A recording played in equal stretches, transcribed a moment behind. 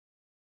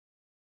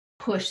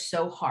push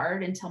so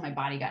hard until my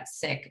body got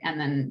sick. And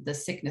then the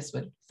sickness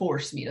would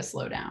force me to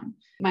slow down.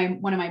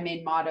 One of my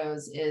main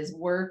mottos is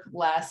work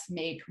less,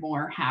 make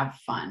more, have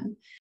fun.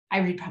 I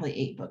read probably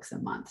 8 books a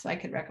month, so I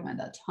could recommend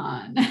a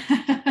ton.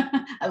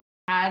 I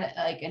had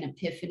like an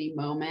epiphany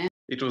moment.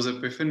 It was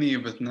epiphany,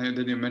 but now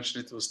that you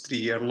mentioned it was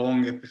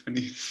 3-year-long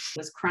epiphany. I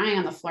was crying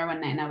on the floor one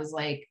night and I was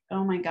like,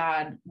 oh my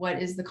God,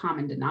 what is the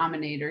common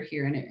denominator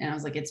here? And I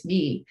was like, it's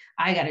me.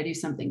 I got to do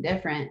something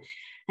different.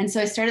 And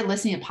so I started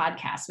listening to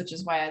podcasts, which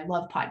is why I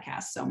love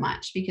podcasts so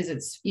much, because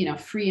it's,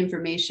 free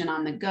information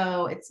on the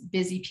go. It's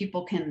busy.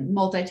 People can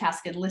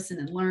multitask and listen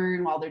and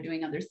learn while they're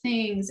doing other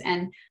things.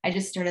 And I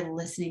just started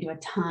listening to a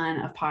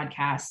ton of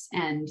podcasts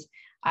and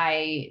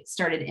I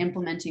started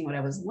implementing what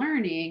I was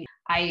learning.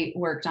 I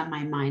worked on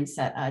my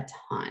mindset a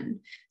ton.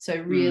 So I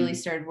really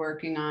started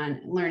working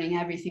on learning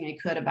everything I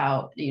could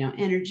about,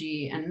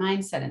 energy and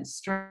mindset and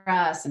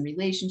stress and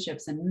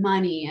relationships and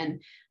money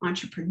and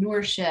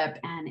entrepreneurship.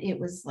 And it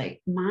was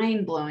like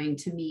mind blowing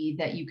to me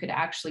that you could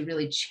actually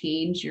really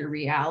change your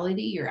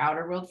reality, your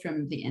outer world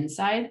from the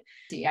inside.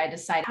 I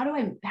decided, how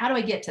do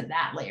I get to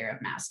that layer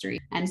of mastery?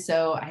 And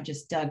so I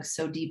just dug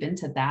so deep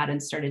into that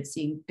and started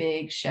seeing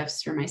big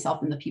shifts for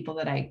myself and the people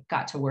that I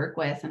got to work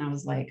with. And I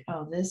was like,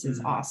 oh, this is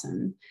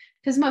awesome.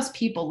 Because most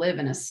people live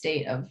in a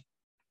state of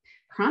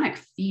chronic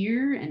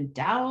fear and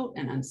doubt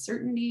and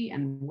uncertainty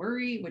and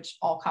worry, which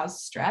all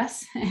cause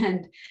stress.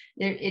 And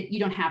you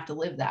don't have to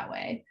live that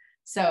way.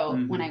 So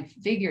when I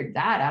figured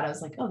that out, I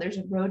was like, oh, there's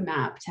a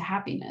roadmap to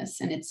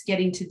happiness. And it's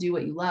getting to do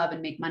what you love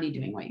and make money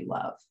doing what you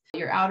love.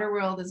 Your outer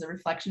world is a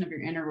reflection of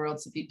your inner world.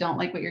 So if you don't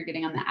like what you're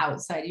getting on the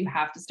outside, you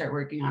have to start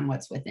working on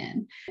what's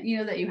within.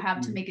 That you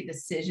have to make a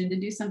decision to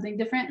do something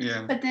different.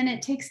 Yeah. But then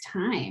it takes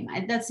time.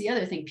 That's the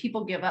other thing.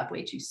 People give up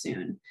way too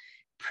soon.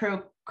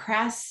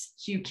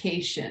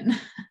 Procrastination.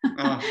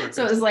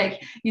 So it was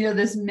like,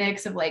 this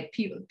mix of like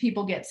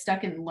people get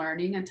stuck in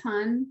learning a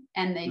ton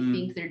and they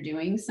think they're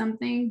doing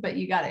something, but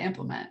you got to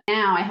implement.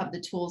 Now I have the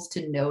tools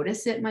to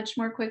notice it much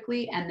more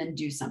quickly and then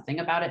do something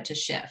about it to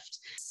shift.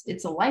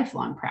 It's a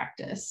lifelong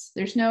practice.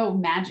 There's no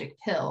magic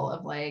pill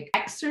of like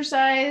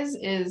exercise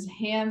is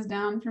hands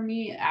down for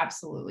me,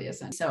 absolutely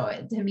essential.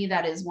 So to me,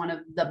 that is one of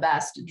the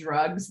best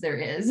drugs there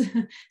is.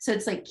 So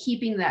it's like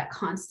keeping that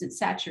constant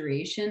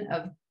saturation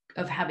of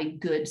having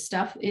good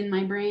stuff in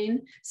my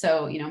brain.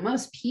 So,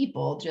 most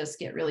people just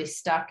get really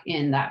stuck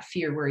in that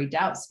fear, worry,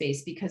 doubt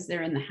space because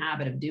they're in the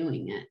habit of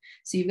doing it.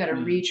 So you've got to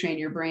retrain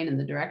your brain in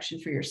the direction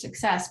for your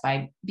success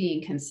by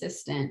being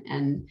consistent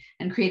and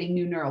creating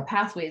new neural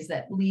pathways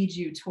that lead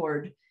you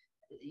toward,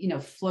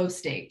 flow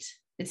state.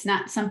 It's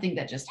not something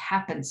that just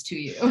happens to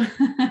you.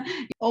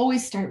 You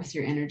always start with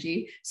your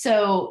energy.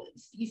 So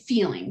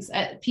feelings,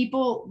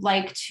 people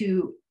like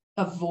to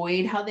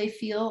avoid how they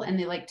feel and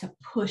they like to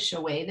push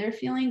away their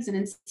feelings. And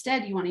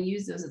instead you want to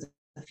use those as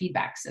a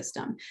feedback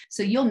system.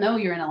 So you'll know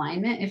you're in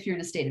alignment if you're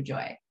in a state of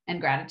joy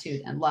and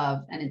gratitude and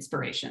love and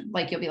inspiration.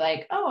 Like you'll be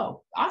like,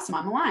 oh, awesome,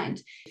 I'm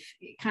aligned.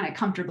 Kind of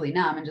comfortably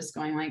numb and just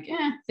going like,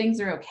 things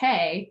are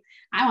okay.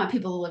 I want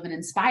people to live an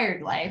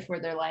inspired life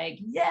where they're like,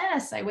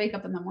 yes, I wake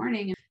up in the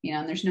morning and,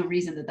 and there's no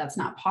reason that that's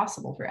not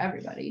possible for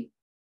everybody.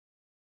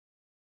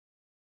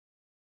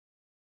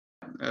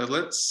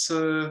 Let's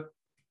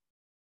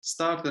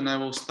start, and I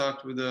will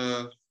start with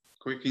a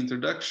quick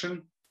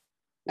introduction.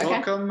 Okay.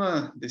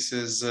 Welcome. This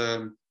is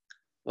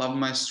Love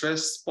My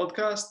Stress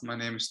podcast. My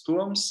name is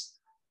Tuomas,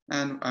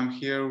 and I'm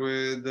here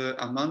with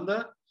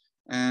Amanda,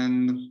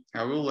 and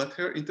I will let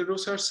her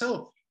introduce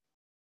herself.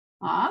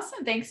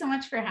 Awesome. Thanks so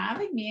much for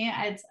having me.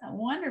 It's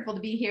wonderful to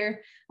be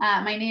here.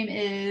 My name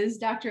is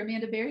Dr.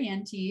 Amanda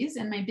Barrientos,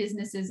 and my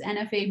business is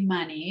NFA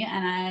Money.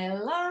 And I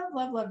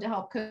love to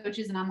help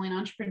coaches and online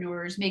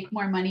entrepreneurs make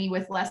more money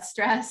with less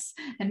stress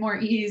and more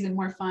ease and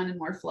more fun and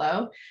more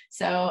flow.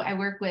 So I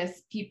work with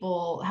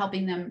people,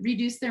 helping them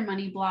reduce their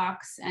money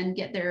blocks and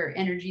get their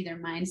energy, their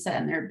mindset,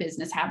 and their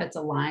business habits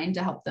aligned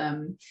to help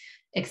them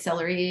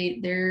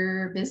accelerate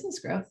their business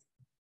growth.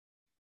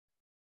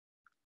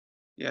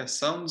 Yeah,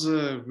 sounds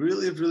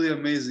really, really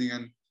amazing,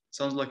 and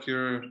sounds like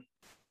you're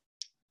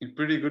in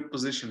pretty good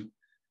position.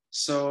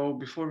 So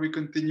before we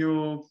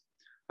continue,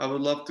 I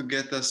would love to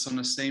get us on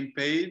the same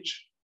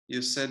page.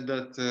 You said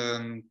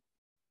that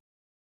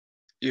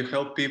you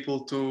help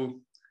people to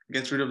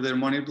get rid of their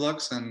money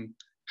blocks and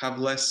have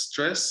less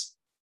stress.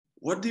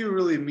 What do you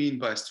really mean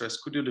by stress?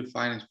 Could you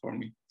define it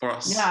for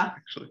us? Yeah,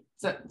 actually.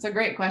 It's a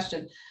great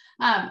question.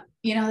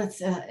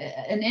 That's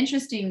an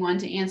interesting one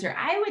to answer.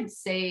 I would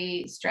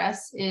say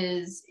stress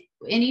is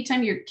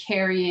anytime you're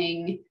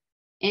carrying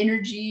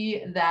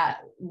energy that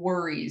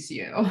worries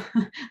you.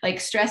 Like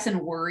stress and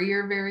worry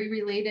are very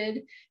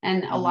related.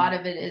 And a lot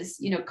of it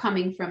is,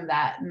 coming from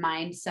that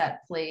mindset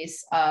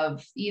place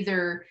of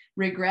either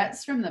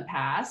regrets from the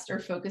past or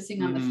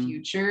focusing on the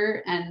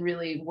future and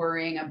really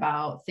worrying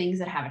about things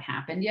that haven't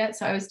happened yet.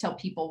 So I always tell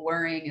people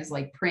worrying is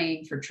like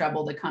praying for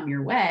trouble to come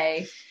your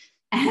way.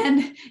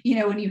 And,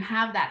 when you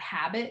have that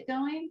habit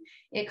going,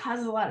 it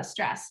causes a lot of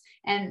stress.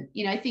 And,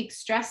 I think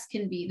stress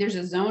there's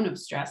a zone of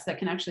stress that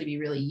can actually be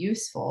really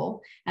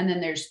useful. And then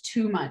there's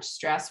too much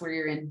stress where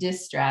you're in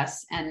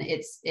distress, and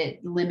it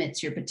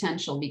limits your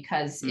potential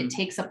because it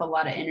takes up a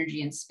lot of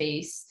energy and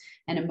space,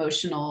 and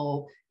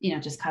emotional,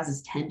 just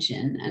causes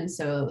tension. And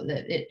so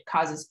that it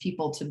causes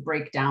people to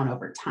break down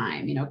over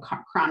time.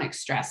 Chronic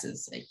stress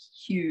is a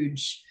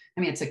huge,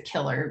 it's a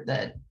killer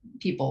that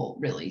people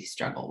really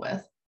struggle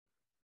with.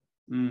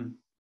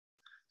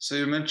 So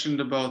you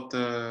mentioned about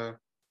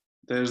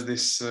there's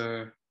this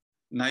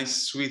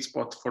nice sweet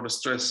spot for the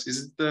stress.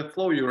 Is it the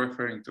flow you're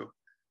referring to?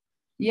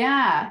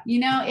 Yeah,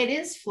 it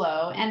is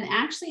flow. And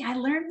actually, I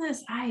learned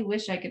this. I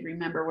wish I could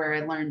remember where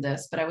I learned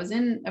this, but I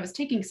was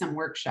taking some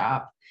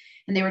workshop,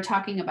 and they were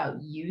talking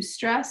about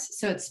eustress.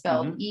 So it's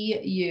spelled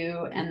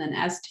EU and then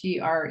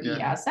STRESS.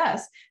 Yeah.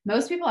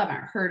 Most people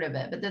haven't heard of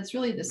it, but that's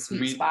really the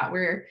sweet spot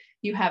where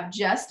you have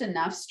just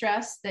enough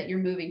stress that you're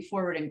moving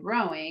forward and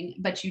growing,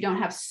 but you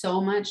don't have so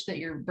much that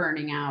you're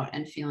burning out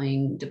and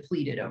feeling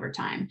depleted over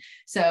time.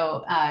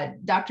 So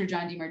Dr.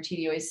 John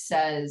Demartini always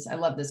says, I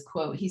love this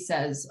quote. He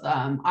says,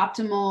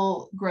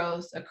 optimal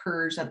growth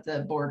occurs at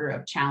the border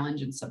of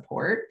challenge and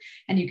support.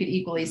 And you could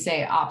equally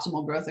say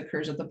optimal growth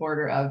occurs at the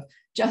border of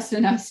just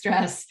enough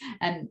stress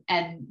and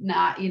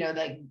not,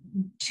 like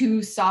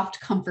too soft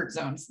comfort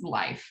zones in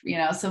life,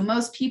 so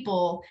most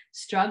people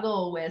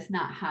struggle with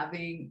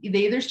they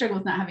either struggle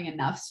with not having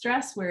enough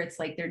stress, where it's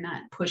like they're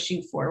not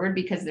pushing forward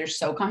because they're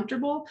so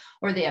comfortable,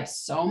 or they have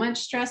so much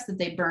stress that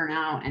they burn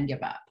out and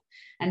give up.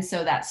 And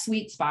so that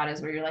sweet spot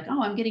is where you're like,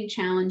 oh, I'm getting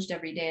challenged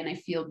every day and I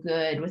feel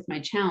good with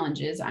my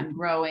challenges. I'm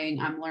growing,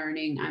 I'm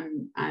learning,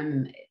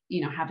 I'm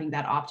having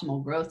that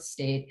optimal growth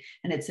state,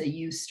 and it's a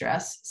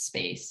eustress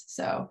space.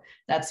 So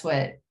that's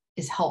what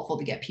is helpful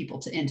to get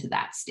people into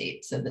that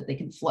state so that they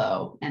can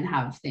flow and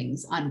have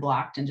things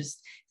unblocked and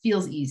just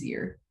feels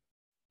easier.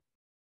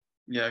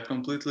 Yeah, I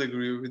completely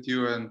agree with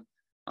you. And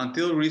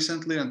until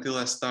recently, until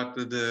I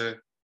started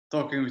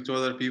talking with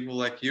other people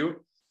like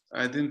you,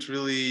 I didn't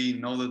really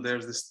know that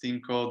there's this thing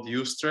called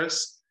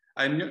eustress.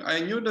 I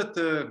knew that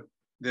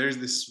there is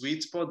this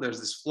sweet spot, there's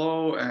this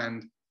flow,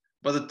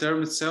 but the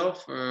term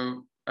itself,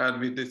 I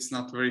admit it's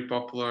not very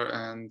popular,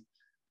 and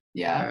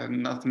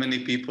not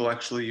many people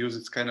actually use it.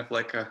 It's kind of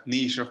like a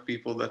niche of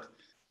people that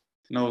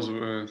knows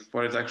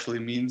what it actually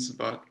means.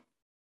 But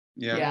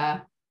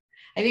yeah,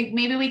 I think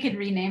maybe we could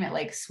rename it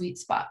like sweet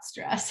spot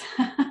stress.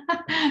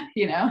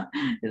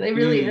 It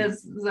really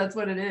is. That's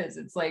what it is.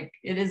 It's like,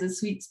 it is a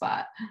sweet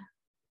spot.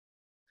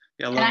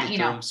 Yeah, I love the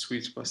term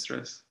sweet spot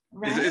stress.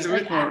 Right? It's a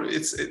bit more,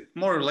 it's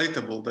more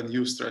relatable than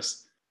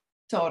eustress.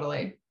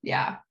 Totally.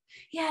 Yeah.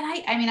 Yeah.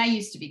 And I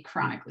used to be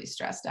chronically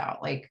stressed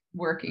out, like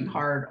working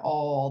hard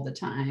all the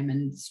time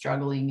and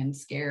struggling and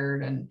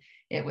scared. And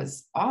it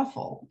was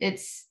awful.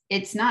 It's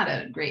not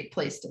a great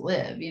place to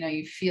live.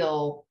 You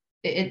feel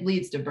it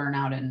leads to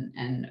burnout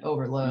and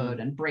overload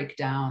and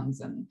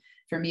breakdowns. And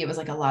for me, it was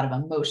like a lot of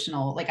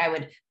emotional, like I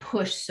would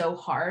push so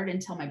hard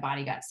until my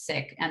body got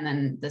sick, and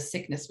then the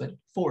sickness would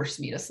force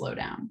me to slow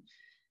down.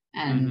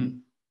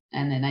 And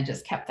then I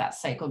just kept that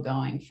cycle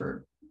going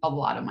for a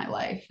lot of my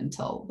life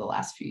until the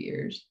last few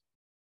years.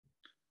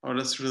 Oh,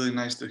 that's really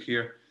nice to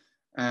hear.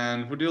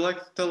 And would you like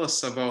to tell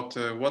us about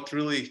what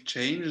really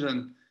changed,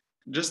 and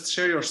just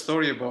share your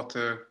story about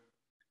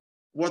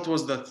what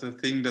was that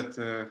thing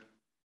that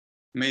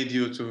made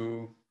you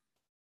to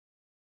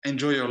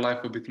enjoy your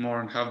life a bit more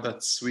and have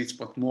that sweet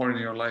spot more in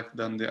your life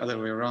than the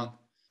other way around?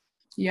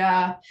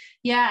 Yeah.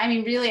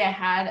 Really, I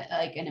had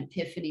like an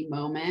epiphany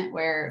moment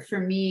where, for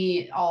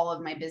me, all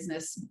of my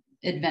business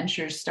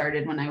adventures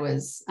started when I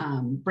was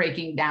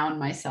breaking down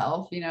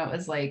myself. It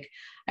was like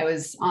I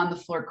was on the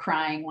floor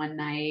crying one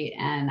night,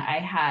 and I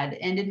had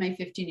ended my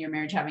 15-year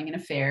marriage having an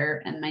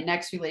affair, and my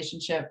next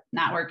relationship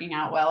not working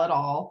out well at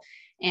all,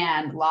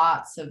 and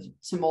lots of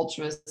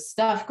tumultuous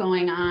stuff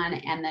going on.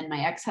 And then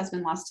my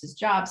ex-husband lost his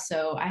job.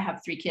 So I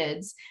have 3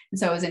 kids. And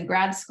so I was in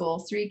grad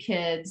school, 3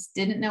 kids,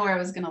 didn't know where I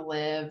was going to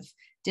live,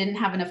 didn't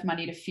have enough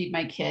money to feed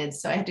my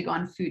kids. So I had to go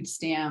on food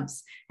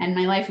stamps, and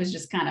my life was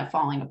just kind of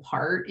falling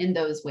apart in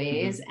those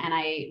ways. And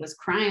I was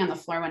crying on the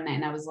floor one night,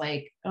 and I was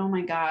like, oh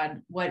my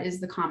God, what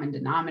is the common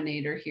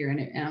denominator here?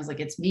 And I was like,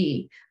 it's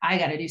me. I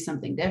got to do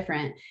something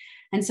different.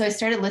 And so I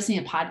started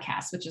listening to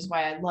podcasts, which is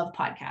why I love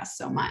podcasts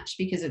so much,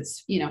 because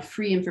it's,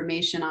 free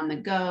information on the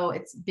go.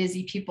 It's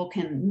busy. People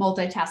can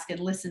multitask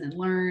and listen and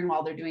learn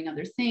while they're doing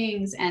other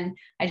things. And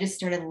I just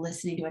started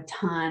listening to a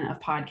ton of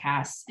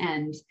podcasts,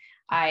 and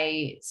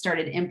I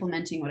started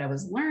implementing what I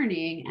was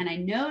learning. And I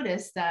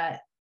noticed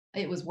that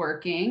it was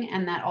working,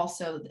 and that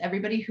also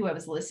everybody who I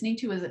was listening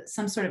to was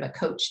some sort of a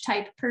coach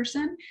type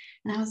person.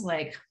 And I was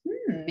like,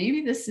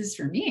 maybe this is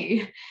for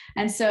me.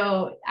 And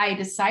so I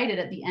decided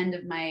at the end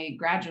of my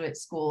graduate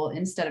school,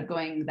 instead of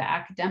going the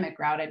academic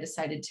route, I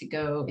decided to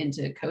go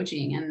into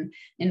coaching. And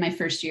in my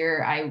first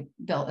year, I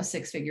built a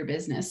 6-figure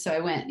business. So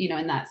I went,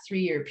 in that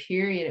 3-year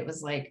period, it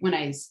was like when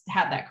I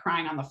had that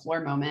crying on the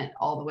floor moment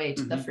all the way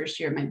to the first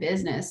year of my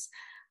business,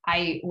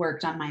 I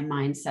worked on my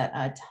mindset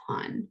a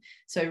ton.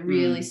 So I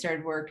really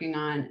started working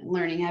on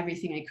learning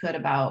everything I could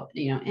about,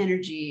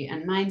 energy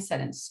and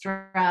mindset and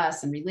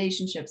stress and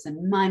relationships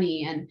and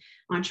money and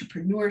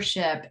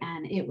entrepreneurship.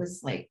 And it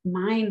was like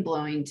mind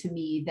blowing to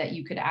me that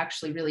you could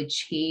actually really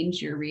change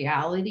your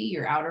reality,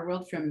 your outer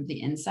world from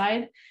the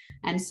inside.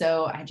 And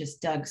so I just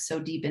dug so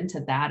deep into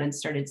that and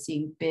started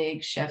seeing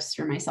big shifts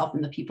for myself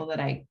and the people that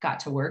I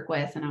got to work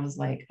with. And I was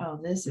like, oh,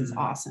 this is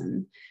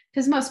awesome.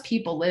 Because most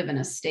people live in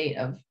a state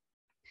of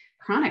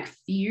chronic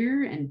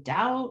fear and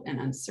doubt and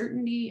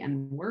uncertainty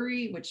and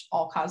worry, which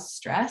all cause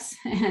stress.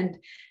 And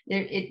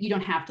you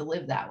don't have to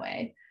live that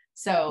way.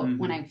 So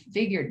when I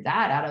figured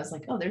that out, I was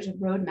like, oh, there's a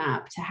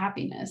roadmap to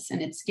happiness,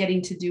 and it's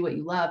getting to do what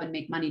you love and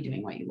make money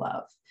doing what you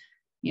love.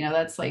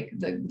 That's like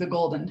the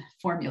golden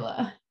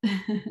formula.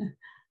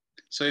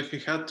 So if you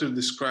had to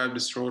describe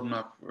this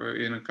roadmap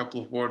in a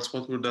couple of words,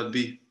 what would that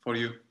be for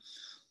you?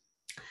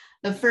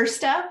 The first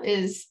step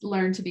is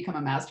learn to become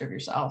a master of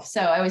yourself.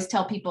 So I always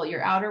tell people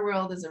your outer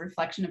world is a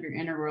reflection of your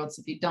inner world.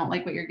 So if you don't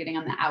like what you're getting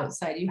on the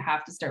outside, you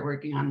have to start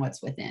working on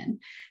what's within.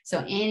 So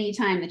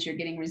anytime that you're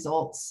getting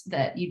results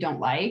that you don't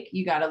like,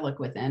 you got to look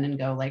within and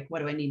go like, what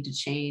do I need to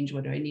change?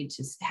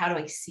 How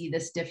do I see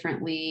this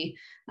differently?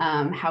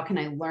 How can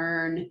I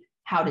learn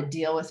how to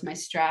deal with my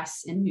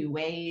stress in new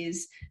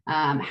ways?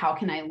 How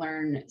can I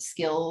learn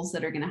skills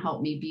that are going to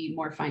help me be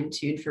more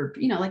fine-tuned for,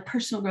 like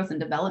personal growth and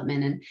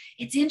development? And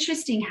it's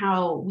interesting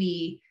how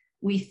we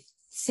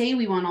say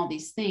we want all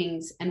these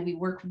things and we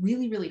work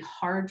really, really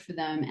hard for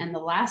them. And the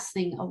last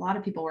thing a lot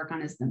of people work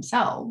on is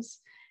themselves.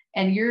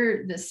 And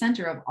you're the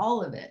center of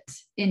all of it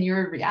in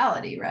your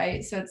reality,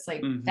 right? So it's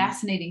like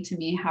fascinating to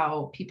me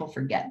how people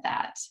forget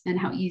that and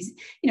how easy,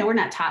 we're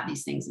not taught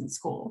these things in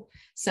school.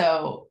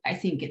 So I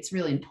think it's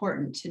really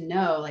important to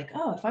know like,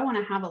 oh, if I want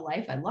to have a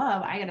life I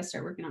love, I got to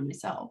start working on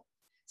myself.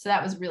 So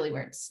that was really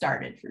where it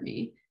started for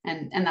me.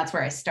 And that's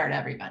where I start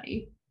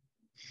everybody.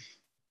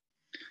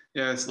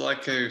 Yeah, it's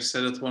like you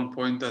said at one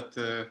point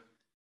that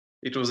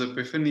it was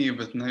epiphany,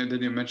 but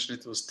then you mentioned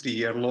it was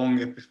 3-year-long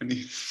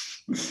epiphany.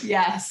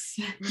 Yes,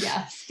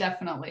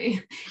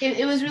 definitely.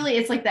 It was really,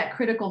 it's like that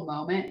critical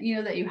moment,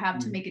 that you have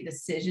to make a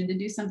decision to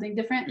do something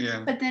different,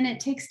 but then it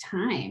takes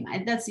time.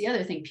 That's the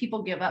other thing.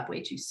 People give up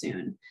way too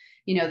soon.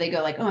 They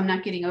go like, oh, I'm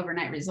not getting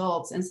overnight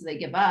results. And so they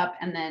give up.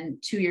 And then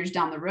 2 years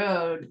down the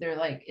road, they're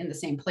like in the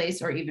same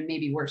place or even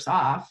maybe worse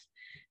off.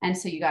 And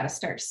so you got to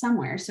start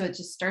somewhere. So it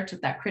just starts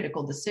with that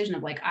critical decision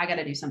of like, I got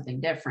to do something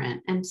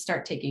different and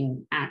start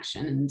taking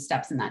action and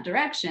steps in that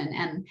direction.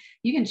 And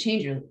you can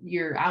change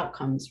your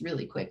outcomes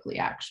really quickly,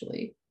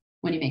 actually,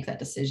 when you make that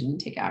decision and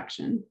take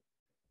action.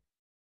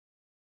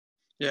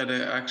 Yeah,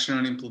 the action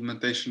and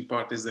implementation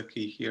part is the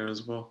key here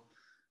as well.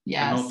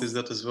 Yes. I noticed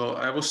that as well.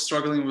 I was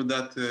struggling with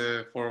that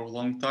for a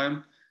long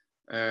time,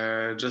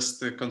 just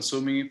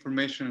consuming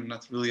information and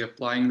not really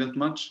applying that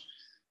much.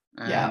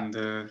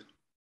 And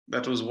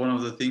that was one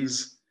of the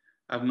things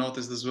I've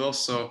noticed as well.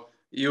 So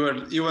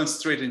you went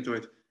straight into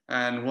it,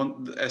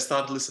 and I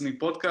started listening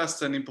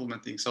podcasts and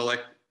implementing. So like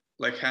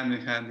hand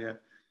in hand, yeah.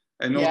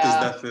 I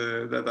noticed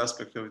that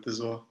aspect of it as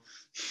well.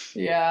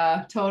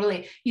 Yeah,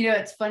 totally.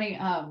 It's funny.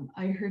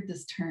 I heard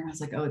this term. I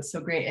was like, oh, it's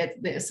so great.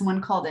 Someone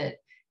called it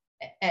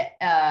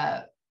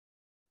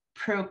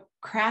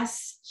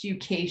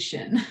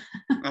procrastination.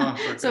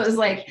 So it was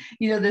like,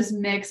 this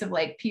mix of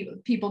like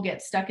people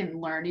get stuck in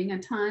learning a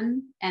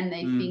ton and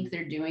they think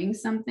they're doing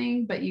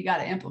something, but you got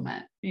to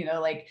implement,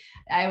 like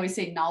I always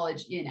say,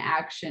 knowledge in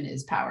action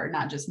is power,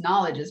 not just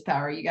knowledge is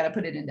power. You got to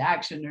put it into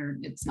action or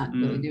it's not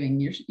really doing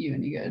you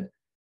any good.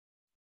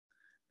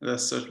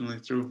 That's certainly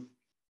true.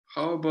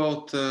 How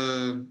about,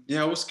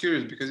 I was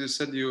curious because you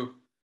said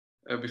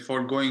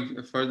before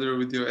going further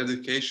with your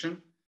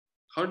education,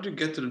 how did you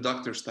get to the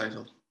doctor's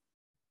title?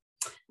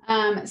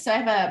 So I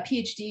have a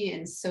PhD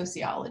in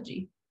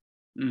sociology.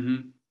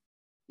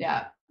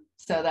 Yeah.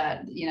 So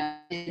that,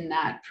 in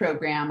that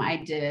program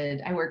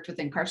I worked with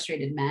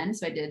incarcerated men.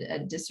 So I did a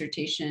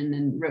dissertation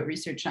and wrote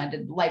research. I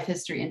did life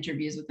history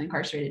interviews with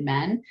incarcerated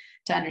men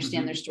to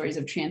understand their stories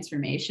of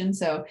transformation.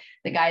 So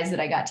the guys that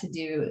I got to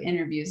do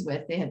interviews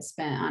with, they had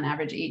spent on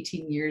average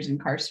 18 years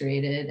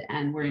incarcerated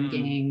and were in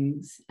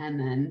gangs. And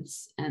then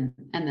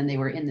they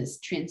were in this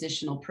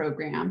transitional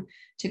program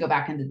to go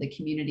back into the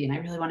community. And I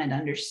really wanted to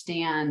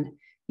understand,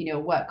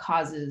 what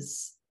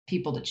causes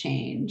people to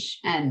change.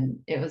 And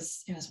it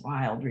was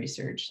wild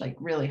research, like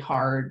really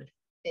hard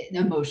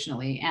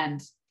emotionally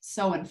and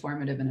so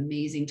informative and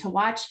amazing to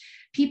watch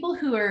people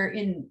who are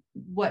in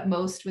what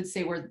most would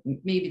say were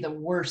maybe the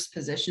worst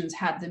positions,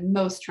 had the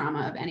most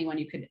trauma of anyone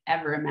you could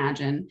ever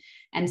imagine,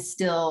 and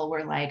still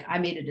were like, I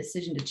made a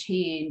decision to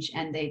change,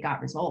 and they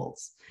got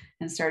results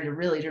and started to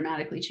really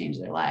dramatically change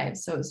their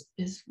lives. So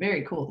it's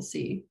very cool to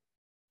see.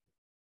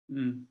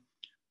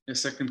 The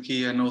second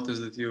key, I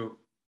noticed that you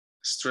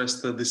stress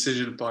the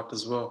decision part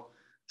as well.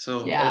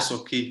 So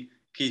also key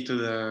to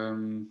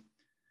the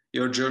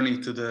your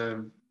journey to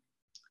the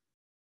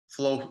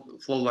flow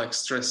like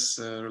stress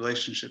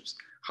relationships.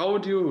 How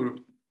would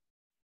you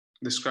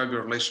describe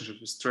your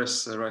relationship with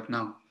stress right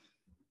now?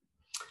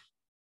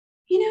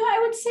 I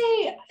would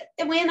say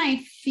when I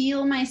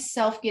feel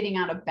myself getting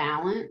out of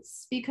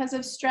balance because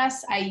of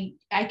stress, I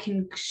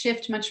can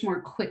shift much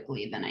more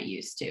quickly than I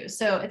used to.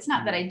 So it's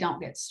not that I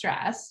don't get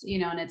stressed,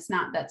 and it's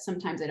not that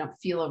sometimes I don't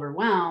feel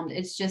overwhelmed.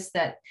 It's just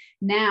that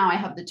now I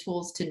have the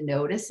tools to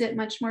notice it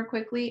much more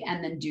quickly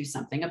and then do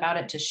something about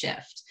it to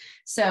shift.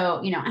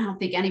 So, I don't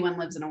think anyone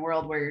lives in a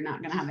world where you're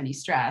not going to have any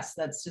stress.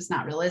 That's just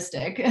not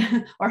realistic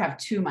or have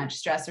too much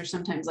stress or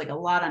sometimes like a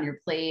lot on your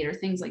plate or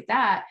things like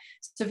that.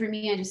 So for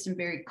me, I just am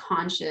very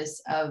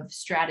conscious of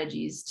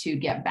strategies to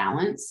get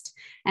balanced.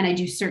 And I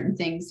do certain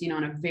things,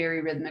 on a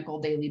very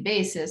rhythmical daily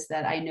basis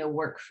that I know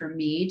work for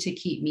me to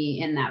keep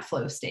me in that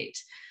flow state.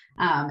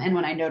 And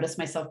when I notice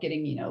myself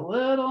getting, a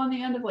little on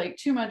the end of like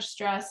too much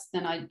stress,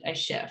 then I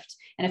shift.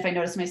 And if I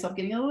notice myself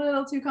getting a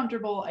little too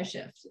comfortable, I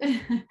shift.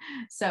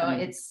 So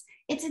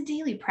it's a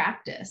daily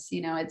practice,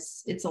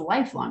 it's a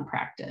lifelong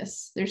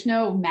practice. There's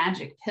no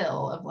magic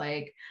pill of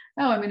like,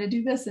 oh, I'm going to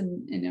do this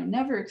and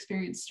never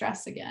experience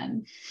stress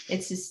again.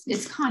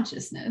 It's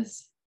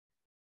consciousness.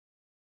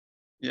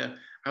 Yeah,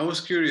 I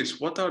was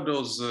curious, what are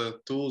those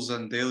tools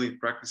and daily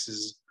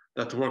practices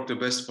that work the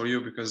best for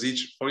you? Because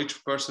for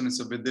each person it's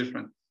a bit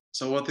different.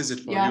 So what is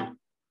it for you?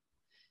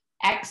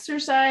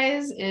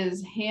 Exercise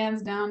is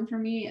hands down for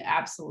me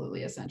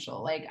absolutely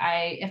essential. Like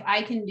if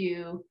I can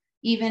do,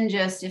 even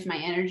just if my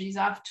energy's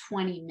off,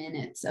 20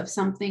 minutes of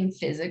something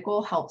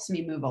physical helps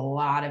me move a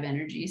lot of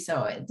energy.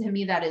 So to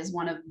me, that is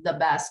one of the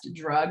best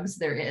drugs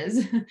there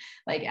is.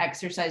 Like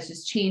exercise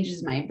just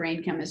changes my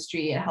brain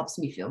chemistry. It helps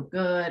me feel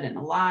good and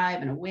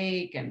alive and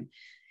awake, and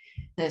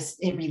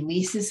it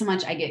releases so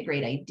much. I get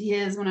great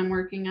ideas when I'm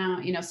working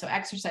out, so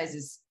exercise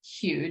is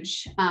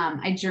huge.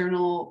 I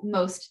journal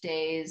most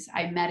days,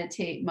 I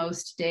meditate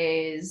most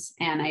days,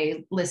 and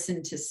I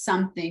listen to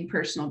something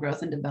personal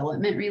growth and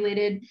development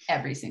related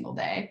every single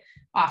day,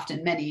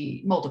 often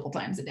multiple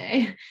times a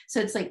day. So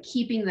it's like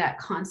keeping that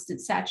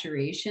constant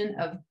saturation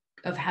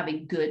of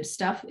having good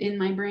stuff in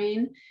my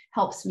brain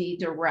helps me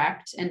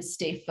direct and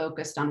stay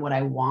focused on what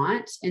I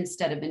want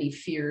instead of any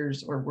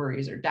fears or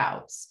worries or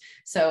doubts.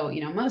 So,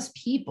 most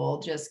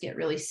people just get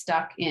really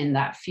stuck in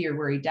that fear,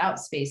 worry, doubt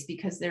space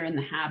because they're in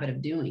the habit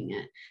of doing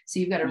it. So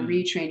you've got to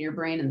retrain your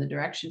brain in the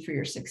direction for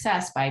your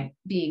success by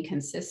being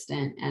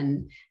consistent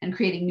and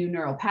creating new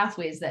neural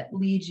pathways that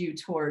lead you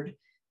toward,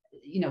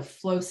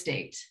 flow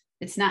state.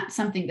 It's not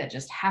something that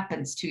just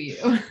happens to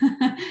you.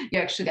 You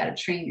actually got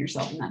to train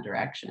yourself in that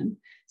direction.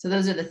 So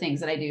those are the things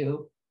that I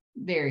do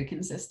very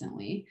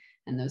consistently,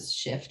 and those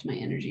shift my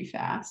energy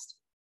fast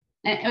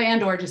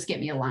and or just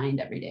get me aligned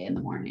every day in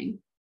the morning.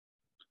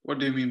 What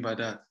do you mean by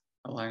that,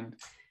 aligned?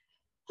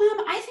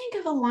 I think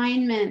of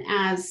alignment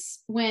as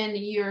when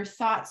your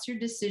thoughts, your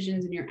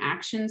decisions, and your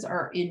actions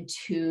are in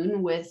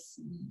tune with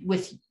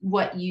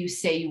what you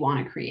say you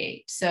want to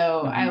create.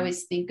 So I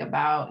always think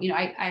about,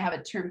 I have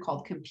a term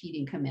called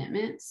competing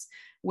commitments,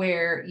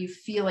 where you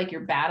feel like you're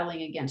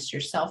battling against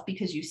yourself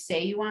because you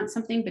say you want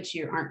something, but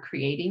you aren't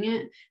creating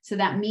it. So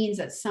that means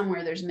that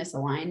somewhere there's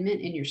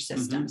misalignment in your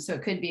system. So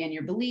it could be in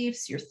your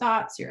beliefs, your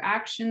thoughts, your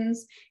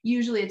actions.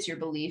 Usually it's your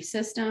belief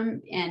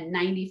system, and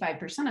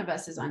 95% of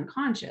us is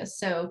unconscious.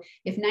 So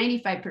if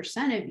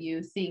 95% of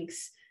you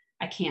thinks,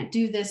 I can't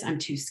do this, I'm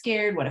too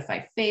scared, what if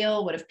I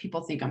fail? What if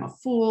people think I'm a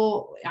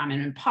fool? I'm an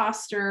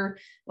imposter.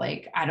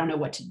 Like, I don't know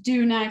what to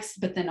do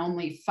next. But then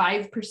only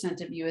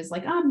 5% of you is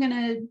like, oh, I'm going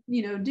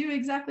to, do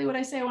exactly what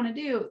I say I want to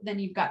do. Then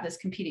you've got this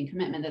competing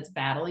commitment that's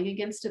battling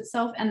against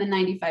itself. And the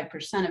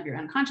 95% of your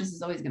unconscious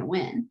is always going to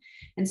win.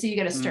 And so you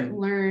got to start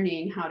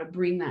learning how to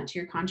bring that to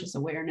your conscious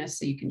awareness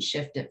so you can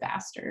shift it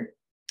faster.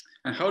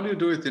 And how do you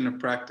do it in a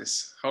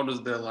practice? How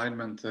does the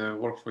alignment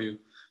work for you?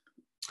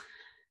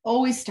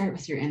 Always start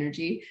with your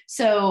energy.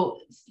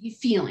 So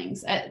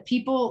feelings,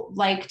 people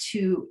like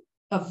to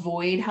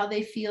avoid how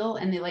they feel,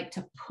 and they like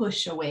to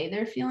push away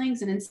their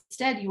feelings. And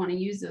instead you want to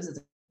use those as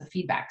a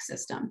feedback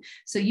system.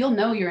 So you'll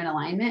know you're in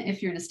alignment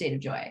if you're in a state of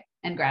joy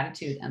and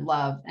gratitude and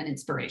love and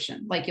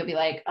inspiration. Like you'll be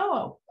like,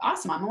 oh,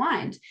 awesome, I'm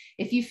aligned.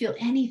 If you feel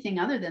anything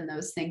other than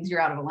those things,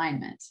 you're out of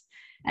alignment.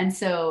 And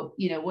so,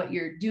 what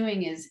you're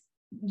doing is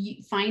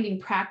finding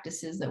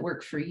practices that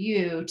work for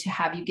you to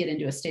have you get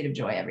into a state of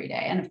joy every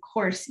day. And of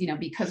course,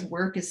 because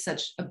work is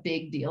such a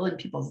big deal in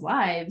people's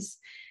lives,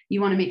 you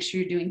want to make sure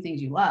you're doing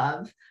things you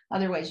love.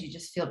 Otherwise, you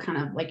just feel kind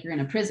of like you're in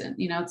a prison.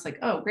 It's like,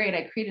 oh, great,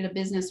 I created a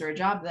business or a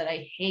job that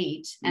I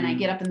hate. And I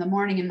get up in the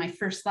morning and my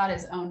first thought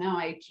is, oh no,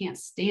 I can't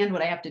stand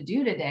what I have to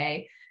do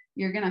today.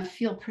 You're going to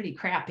feel pretty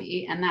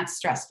crappy, and that's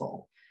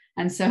stressful.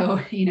 And so,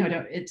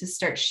 to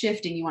start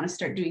shifting, you want to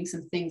start doing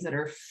some things that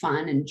are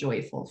fun and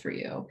joyful for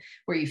you,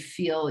 where you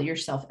feel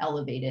yourself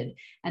elevated,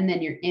 and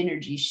then your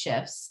energy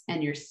shifts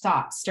and your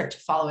thoughts start to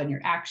follow and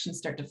your actions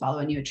start to follow,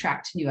 and you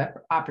attract new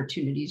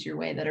opportunities your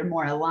way that are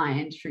more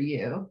aligned for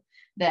you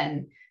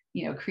than,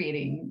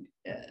 creating,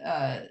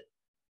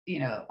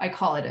 I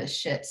call it a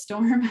shit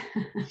storm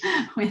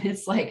when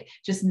it's like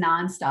just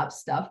nonstop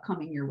stuff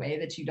coming your way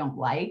that you don't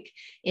like.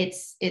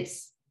 It's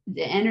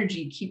the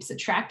energy keeps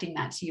attracting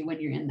that to you when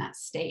you're in that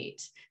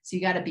state. So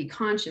you got to be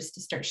conscious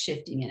to start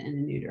shifting it in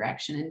a new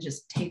direction, and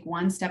just take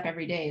one step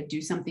every day,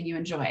 do something you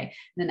enjoy. And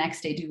the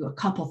next day, do a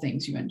couple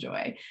things you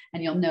enjoy,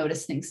 and you'll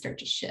notice things start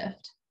to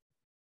shift.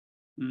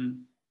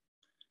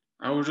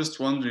 I was just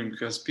wondering,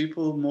 because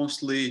people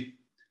mostly,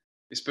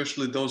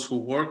 especially those who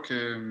work,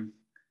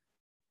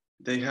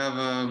 they have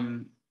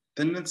a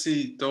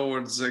tendency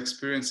towards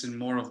experiencing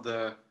more of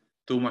the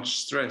too much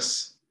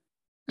stress.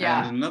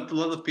 Yeah. And not a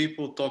lot of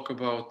people talk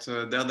about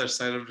the other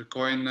side of the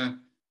coin,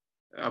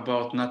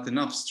 about not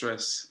enough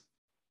stress.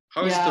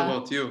 How is it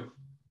about you?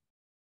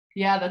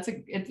 Yeah,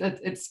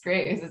 it's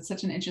great because it's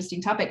such an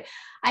interesting topic.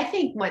 I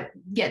think what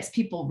gets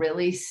people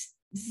really,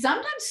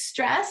 sometimes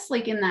stress,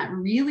 like in that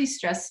really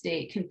stressed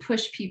state, can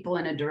push people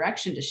in a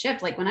direction to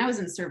shift. Like when I was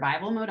in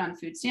survival mode on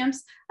food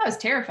stamps, I was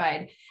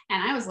terrified.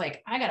 And I was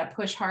like, I got to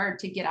push hard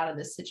to get out of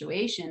this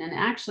situation. And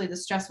actually the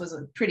stress was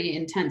a pretty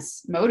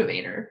intense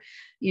motivator,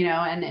 you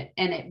know, and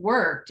it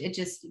worked. It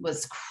just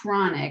was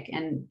chronic.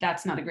 And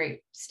that's not a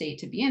great state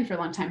to be in for a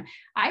long time.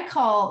 I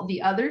call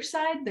the other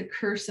side the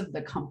curse of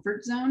the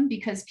comfort zone,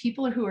 because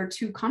people who are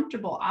too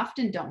comfortable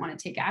often don't want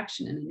to take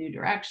action in a new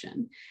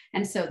direction.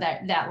 And so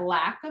that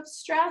lack of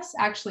stress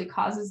actually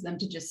causes them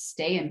to just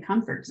stay in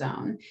comfort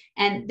zone.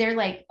 And they're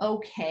like,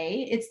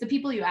 okay, it's the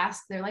people you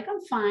ask, they're like, I'm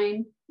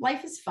fine.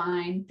 Life is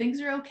fine.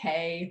 Things are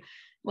okay.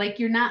 Like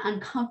you're not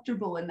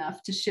uncomfortable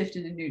enough to shift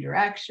in a new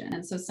direction.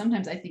 And so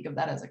sometimes I think of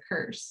that as a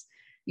curse.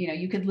 You know,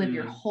 you could live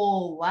your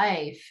whole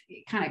life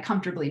kind of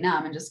comfortably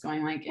numb and just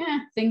going like,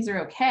 things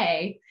are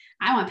okay.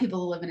 I want people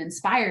to live an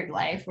inspired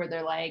life where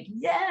they're like,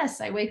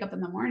 yes, I wake up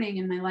in the morning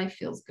and my life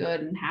feels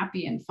good and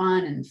happy and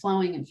fun and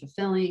flowing and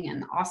fulfilling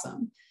and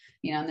awesome.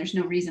 You know, and there's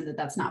no reason that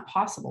that's not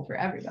possible for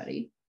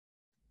everybody.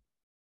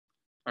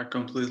 I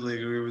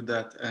completely agree with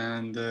that.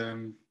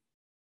 And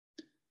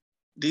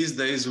these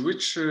days,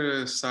 which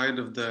side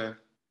of the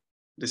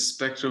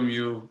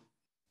spectrum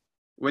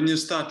when you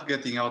start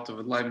getting out of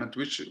alignment,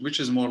 which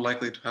is more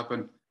likely to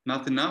happen?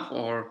 Not enough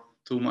or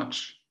too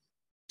much?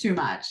 Too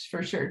much,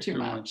 for sure. Too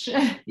much.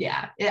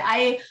 Yeah.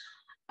 I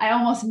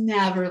almost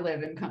never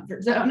live in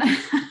comfort zone.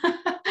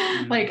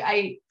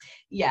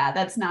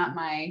 That's not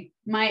my,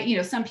 you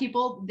know, some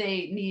people,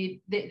 they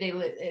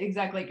live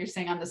exactly like you're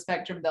saying on the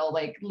spectrum. They'll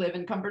like live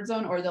in comfort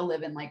zone, or they'll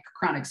live in like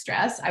chronic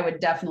stress. I would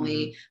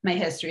definitely, my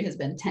history has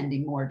been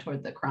tending more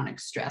toward the chronic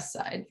stress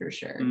side for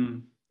sure.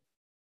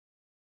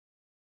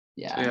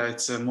 Yeah. So yeah,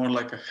 it's more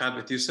like a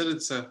habit. You said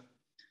it's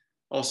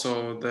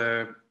also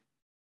the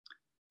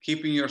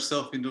keeping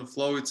yourself into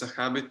flow. It's a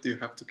habit you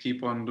have to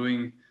keep on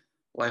doing,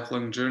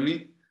 lifelong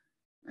journey.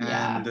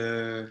 And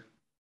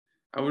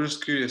I was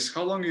just curious,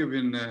 how long you've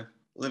been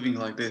living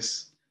like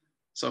this?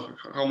 So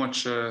how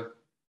much?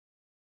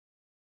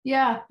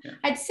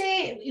 I'd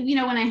say, you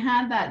know, when I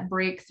had that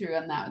breakthrough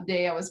on that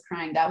day I was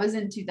crying, that was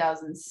in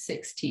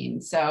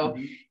 2016. So,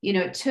 you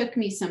know, it took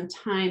me some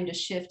time to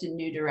shift in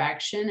new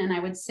direction. And I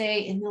would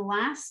say in the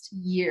last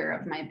year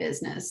of my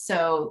business,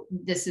 so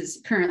this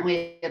is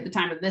currently at the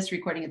time of this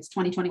recording, it's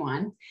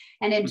 2021.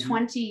 And in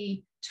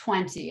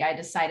 2020, I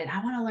decided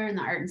I want to learn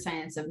the art and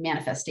science of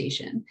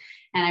manifestation.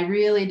 And I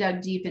really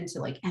dug deep into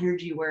like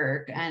energy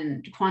work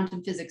and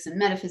quantum physics and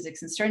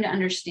metaphysics, and starting to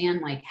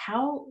understand like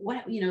how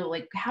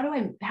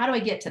do I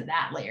get to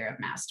that layer of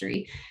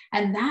mastery?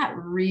 And that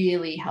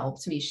really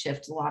helped me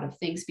shift a lot of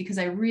things, because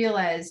I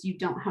realized you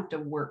don't have to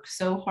work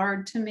so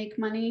hard to make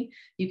money.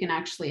 You can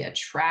actually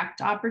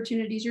attract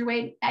opportunities your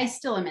way. I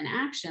still am in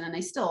action and I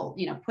still,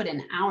 you know, put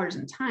in hours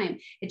and time.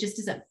 It just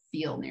doesn't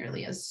feel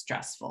nearly as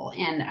stressful.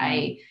 And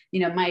I,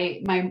 you know,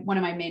 my one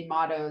of my main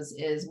mottos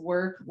is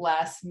work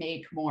less,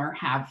 make more,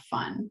 have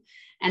fun.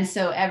 And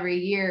so every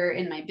year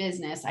in my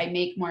business, I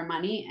make more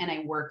money and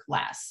I work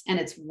less, and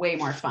it's way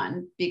more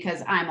fun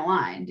because I'm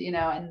aligned, you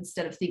know, and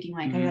instead of thinking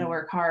like I got to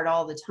work hard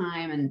all the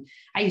time. And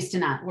I used to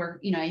not work,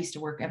 you know, I used to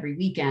work every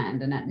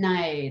weekend and at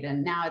night.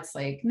 And now it's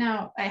like,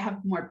 no, I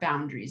have more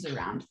boundaries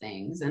around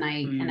things, and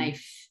I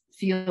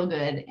feel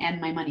good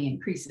and my money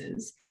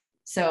increases.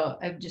 So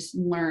I've just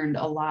learned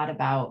a lot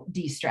about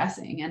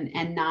de-stressing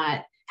and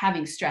not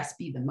having stress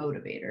be the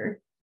motivator.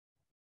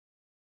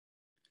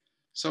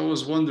 So I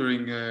was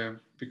wondering,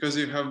 because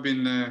you have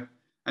been,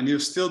 and you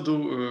still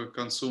do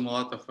consume a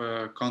lot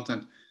of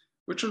content,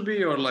 which would be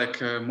your like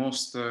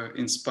most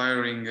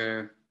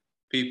inspiring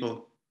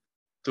people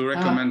to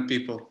recommend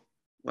people?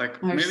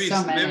 Like maybe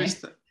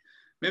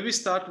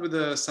start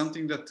with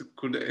something that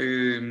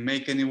could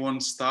make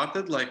anyone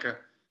started, like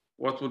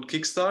what would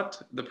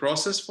kickstart the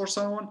process for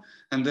someone,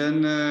 and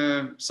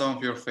then some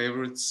of your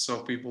favorites,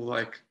 so people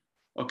like,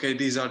 okay,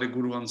 these are the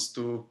good ones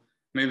too.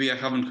 Maybe I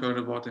haven't heard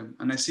about him.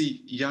 And I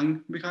see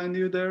Jung behind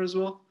you there as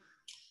well.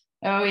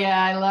 Oh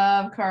yeah, I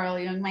love Carl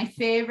Jung. My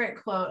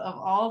favorite quote of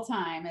all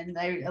time, and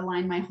I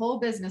align my whole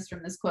business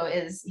from this quote,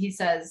 is he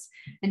says,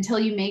 until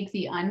you make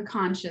the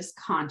unconscious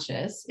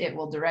conscious, it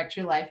will direct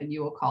your life and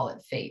you will call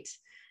it fate.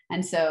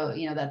 And so,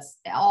 that's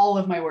all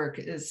of my work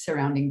is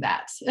surrounding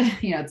that.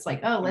 It's like,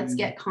 oh, let's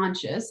get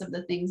conscious of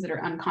the things that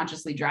are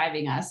unconsciously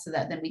driving us so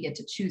that then we get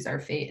to choose our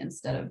fate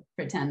instead of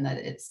pretend that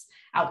it's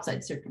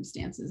outside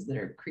circumstances that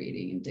are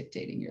creating and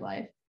dictating your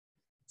life.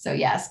 So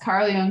yes,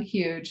 Carl Jung,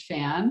 huge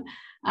fan.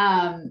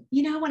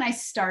 When I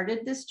started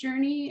this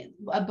journey,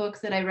 a book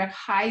that I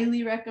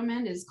highly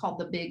recommend is called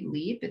The Big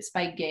Leap. It's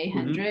by Gay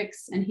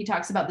Hendricks, and he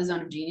talks about the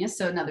zone of genius.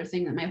 So another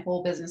thing that my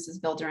whole business is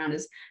built around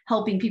is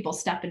helping people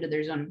step into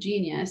their zone of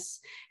genius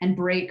and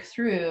break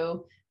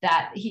through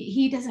that.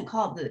 He doesn't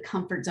call it the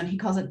comfort zone. He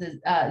calls it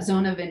the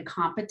zone of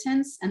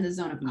incompetence and the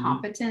zone of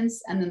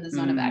competence, and then the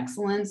zone of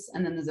excellence,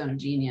 and then the zone of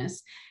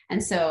genius.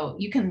 And so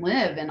you can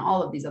live in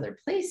all of these other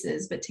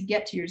places, but to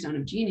get to your zone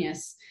of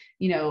genius,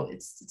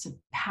 it's a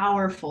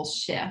powerful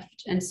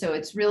shift. And so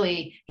it's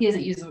really, he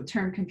doesn't use the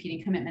term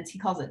competing commitments. He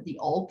calls it the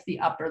ULP, the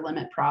upper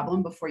limit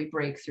problem, before you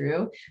break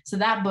through. So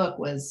that book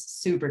was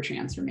super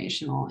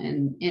transformational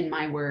in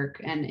my work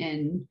and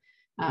in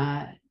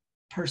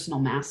personal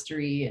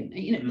mastery and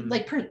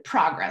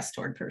progress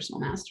toward personal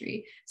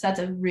mastery. So that's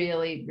a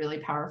really, really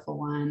powerful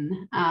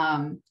one.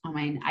 I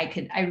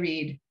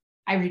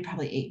read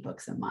probably 8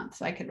 books a month,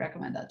 so I could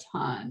recommend a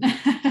ton.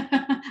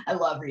 I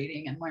love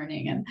reading and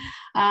learning.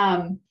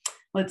 And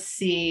let's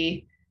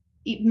see,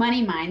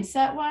 money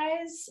mindset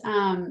wise,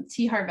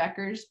 T. Harv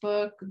Eker's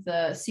book,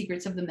 The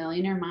Secrets of the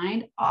Millionaire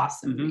Mind,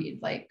 awesome read,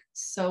 like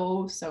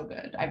so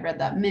good. I've read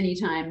that many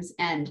times,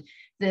 and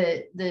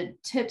the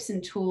tips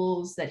and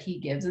tools that he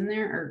gives in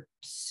there are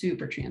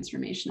super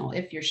transformational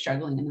if you're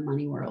struggling in the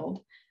money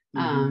world,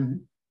 to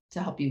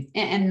help you.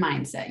 And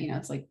mindset,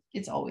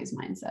 it's always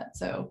mindset.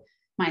 So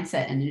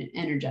mindset and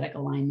energetic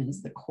alignment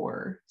is the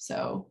core.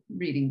 So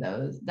reading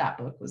that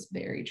book was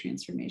very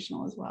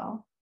transformational as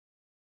well.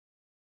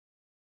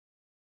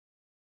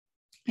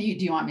 Do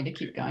you want me to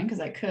keep going? Because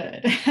I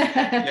could.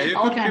 Yeah, you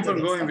could keep on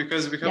going,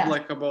 because we have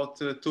like about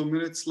 2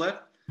 minutes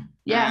left.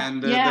 Yeah.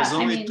 And there's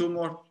only 2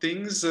 more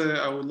things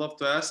I would love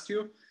to ask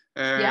you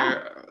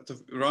to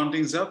round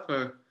things up.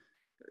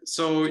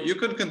 So you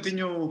could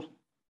continue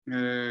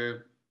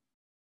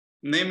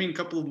naming a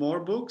couple more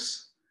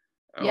books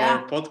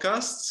or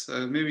podcasts,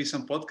 maybe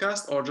some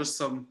podcasts or just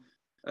some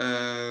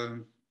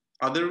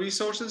other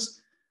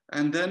resources,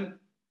 and then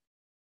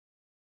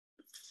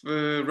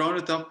round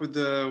it up with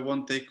the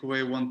one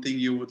takeaway, one thing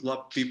you would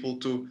love people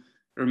to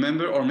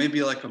remember, or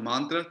maybe like a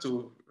mantra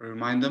to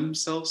remind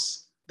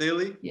themselves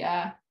daily.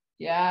 Yeah.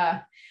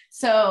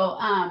 So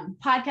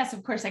podcasts,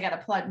 of course, I got to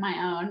plug my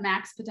own,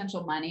 Max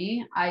Potential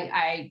Money.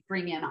 I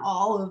bring in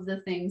all of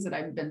the things that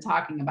I've been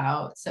talking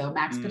about. So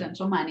Max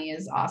Potential Money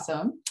is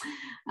awesome.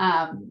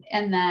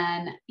 And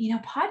then,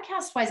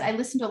 podcast wise, I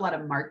listen to a lot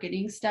of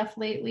marketing stuff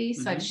lately.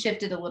 So I've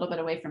shifted a little bit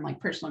away from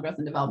like personal growth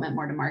and development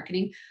more to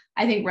marketing.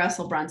 I think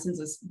Russell Brunson's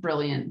this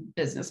brilliant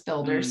business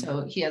builder.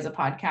 So he has a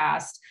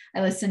podcast.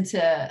 I listen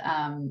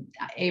to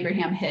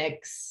Abraham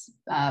Hicks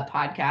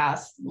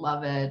podcast.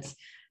 Love it.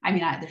 I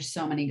mean, there's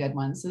so many good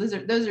ones. So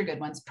those are good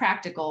ones.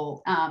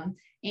 Practical.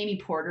 Amy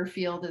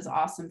Porterfield is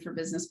awesome for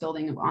business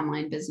building of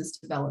online business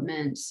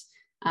development.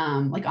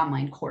 Like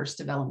online course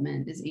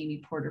development is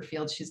Amy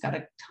Porterfield. She's got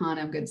a ton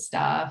of good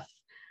stuff.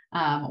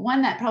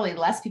 One that probably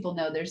less people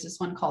know, there's this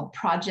one called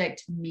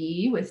Project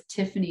Me with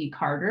Tiffany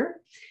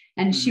Carter.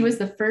 And she was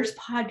the first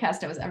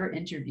podcast I was ever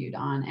interviewed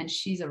on. And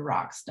she's a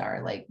rock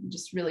star, like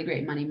just really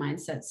great money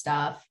mindset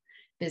stuff,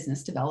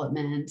 business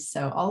development.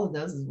 So all of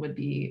those would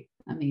be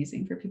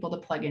amazing for people to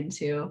plug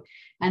into.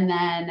 And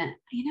then,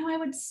 I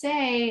would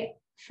say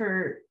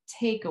for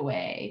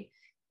takeaway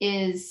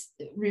is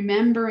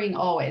remembering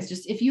always,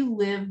 just if you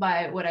live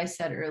by what I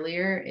said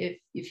earlier,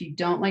 if you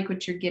don't like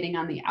what you're getting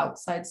on the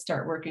outside,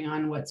 start working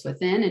on what's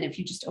within. And if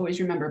you just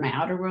always remember my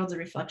outer world's a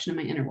reflection of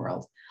my inner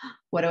world,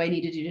 what do I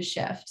need to do to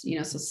shift?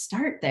 So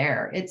start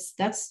there.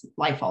 That's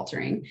life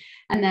altering.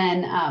 And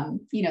then,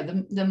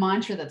 the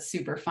mantra that's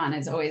super fun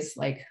is always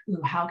like,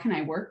 ooh, how can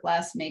I work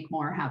less, make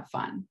more, have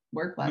fun?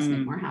 Work less,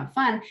 make more, have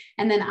fun.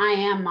 And then I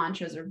am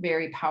mantras are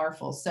very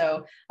powerful.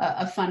 So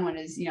a fun one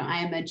is, I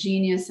am a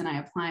genius and I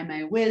apply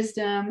my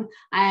wisdom.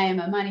 I am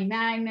a money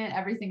magnet.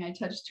 Everything I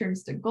touch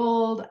turns to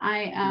gold.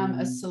 I am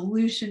a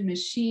solution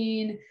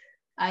machine.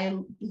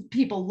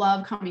 People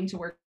love coming to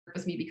work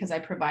with me because I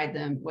provide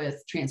them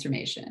with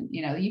transformation.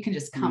 You can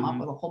just come up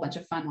with a whole bunch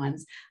of fun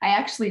ones. I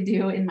actually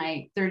do in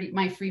my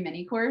free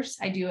mini course,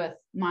 I do a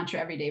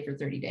mantra every day for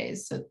 30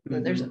 days. So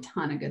there's a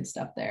ton of good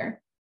stuff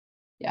there.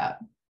 Yeah.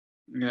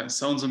 Yeah.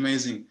 Sounds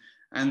amazing.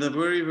 And the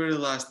very, very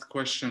last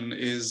question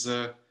is,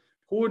 who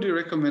would you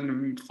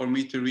recommend for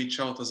me to reach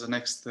out as the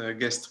next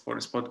guest for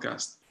this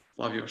podcast?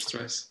 Love your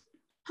stress.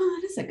 Oh,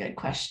 that is a good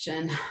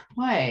question.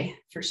 Boy,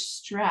 for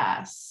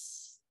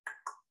stress.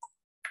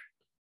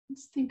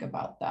 Let's think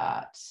about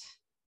that.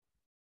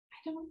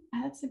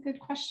 That's a good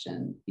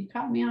question. You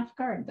caught me off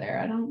guard there.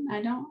 I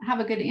don't have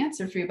a good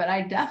answer for you, but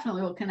I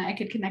definitely will I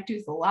could connect you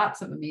with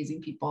lots of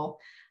amazing people.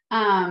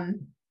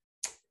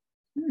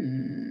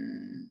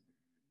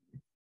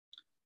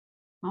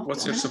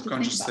 What's your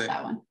subconscious say?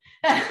 That one.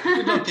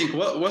 You don't think,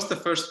 what's the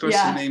first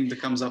person name that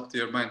comes up to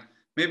your mind?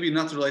 maybe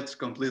not related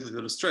completely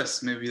to the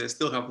stress. Maybe they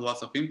still have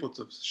lots of input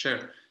to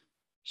share.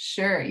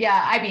 Sure.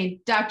 Yeah. I mean,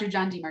 Dr.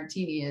 John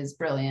Demartini is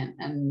brilliant,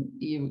 and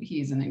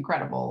he's an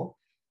incredible.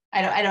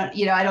 I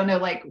don't know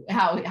like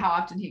how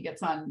often he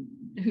gets on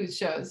whose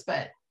shows,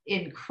 but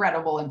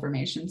incredible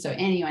information. So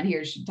anyone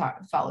here should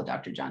follow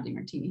Dr. John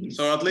Demartini.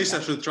 So at least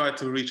I should try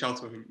to reach out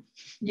to him.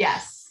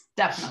 Yes,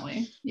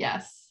 definitely.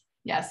 Yes.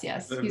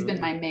 He's been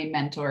my main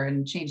mentor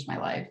and changed my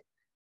life.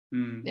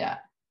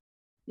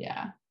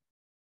 Yeah.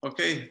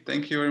 Okay.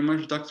 Thank you very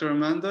much, Dr.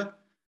 Amanda,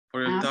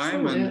 for your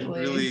time and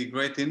really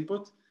great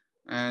input.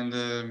 And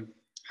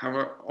have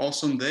an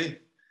awesome day.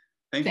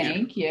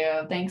 Thank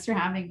you. Thanks for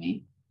having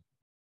me.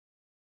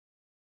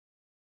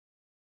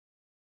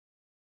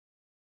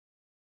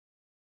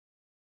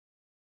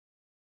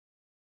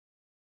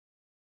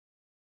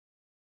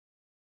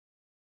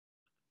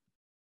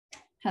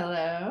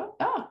 Hello.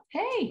 Oh,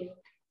 hey.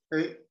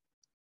 Hey.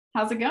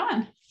 How's it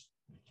going?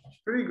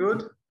 Pretty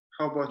good.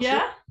 How about you?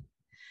 Yeah.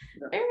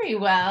 Very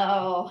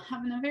well.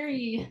 Having a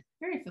very,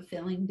 very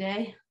fulfilling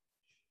day.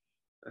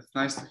 That's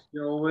nice to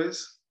hear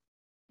always.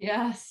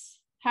 Yes.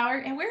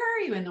 And where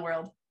are you in the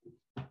world?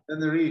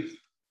 Tenerife.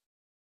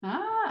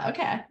 Ah,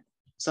 okay.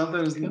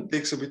 Sometimes it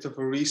takes a bit of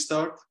a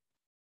restart.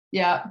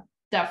 Yeah,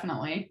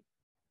 definitely.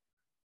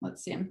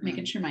 Let's see. I'm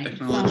making sure my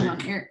phone's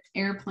on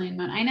airplane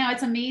mode. I know,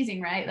 it's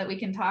amazing, right? That we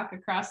can talk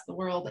across the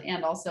world,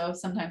 and also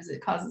sometimes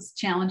it causes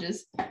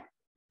challenges.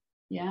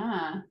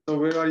 Yeah. So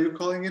where are you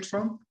calling it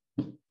from?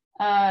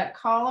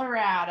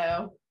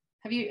 Colorado.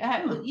 I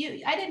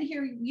didn't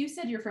hear, you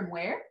said you're from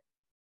where?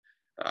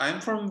 I'm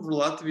from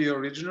Latvia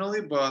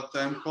originally, but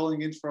I'm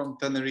calling it from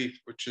Tenerife,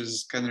 which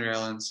is Canary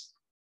Islands.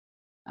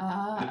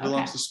 It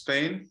belongs to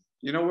Spain.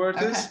 You know where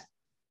it is?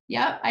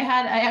 Yep. I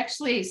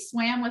actually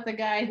swam with a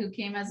guy who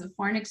came as a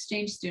foreign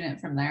exchange student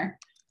from there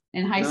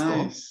in high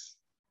school.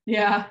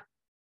 Yeah.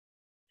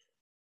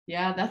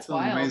 Yeah, that's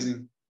wild.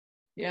 Amazing.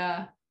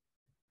 Yeah.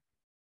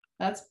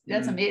 That's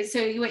amazing. So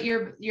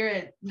you're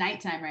at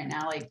nighttime right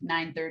now, like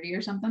 9:30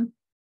 or something?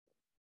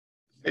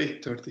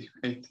 8:30.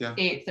 8, yeah.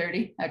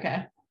 8:30.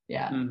 Okay.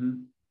 Yeah.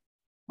 Mm-hmm.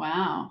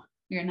 Wow.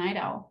 You're a night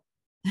owl.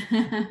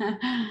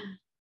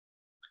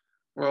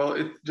 Well,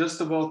 it's just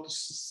about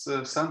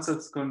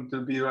sunset's going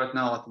to be right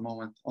now at the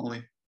moment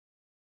only.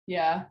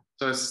 Yeah.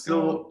 So it's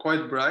still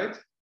quite bright.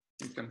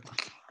 You can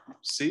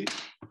see.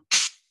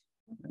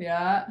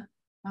 Yeah.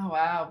 Oh,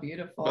 wow.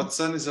 Beautiful. But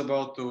sun is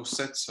about to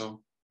set,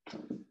 so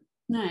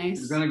nice.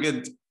 It's gonna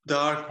get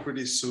dark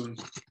pretty soon.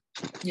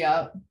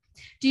 Yeah.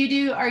 Do you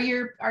do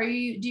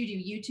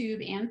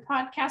YouTube and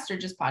podcast, or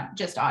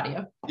just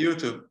audio?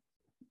 YouTube.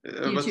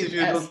 But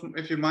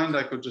if you mind,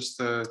 I could just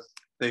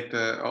take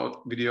the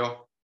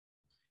video.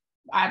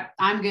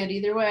 I'm good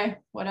either way.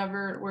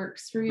 Whatever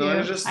works for you.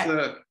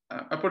 No,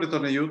 I put it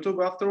on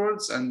YouTube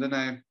afterwards, and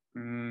then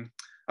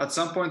at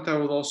some point I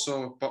will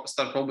also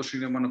start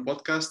publishing them on a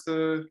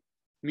podcast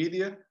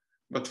media.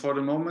 But for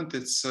the moment,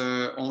 it's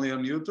only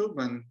on YouTube,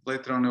 and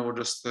later on I will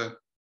just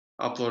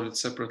upload it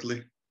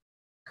separately.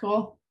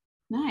 Cool.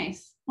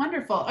 Nice.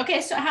 Wonderful.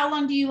 Okay, so how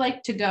long do you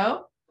like to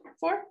go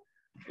for?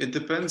 It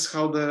depends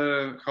how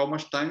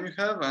much time you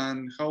have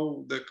and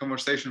how the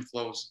conversation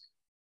flows.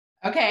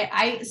 Okay.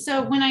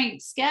 So when I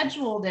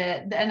scheduled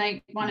it, and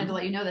I wanted to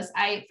let you know this,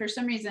 for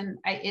some reason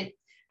I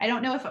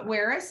don't know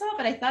where I saw,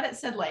 but I thought it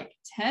said like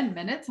 10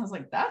 minutes. I was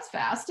like, that's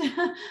fast.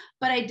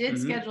 But I did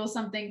schedule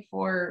something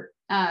for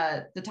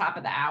the top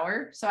of the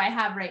hour. So I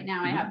have right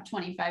now, I have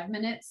 25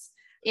 minutes.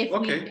 If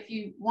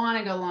you want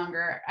to go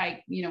longer,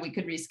 we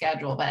could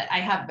reschedule, but I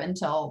have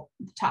until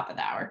the top of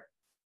the hour.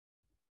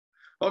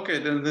 Okay,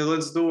 then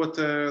let's do what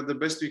the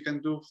best we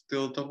can do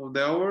till top of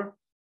the hour.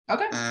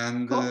 Okay.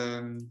 And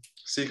cool.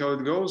 See how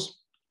it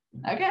goes.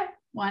 Okay,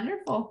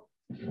 wonderful.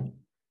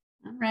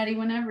 I'm ready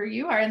whenever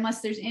you are,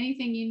 unless there's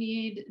anything you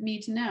need me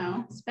to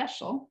know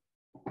special.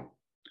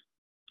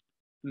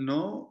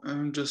 No,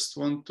 I just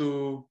want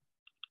to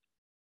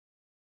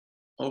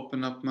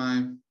open up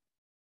my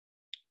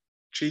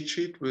cheat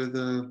sheet with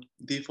the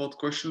default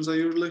questions I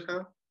usually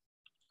have.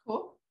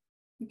 Cool.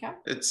 Okay.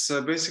 It's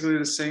basically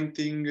the same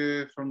thing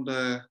from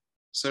the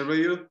survey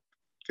you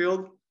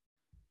filled.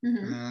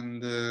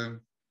 And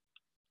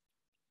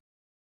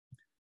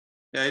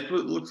yeah, it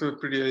looks like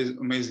pretty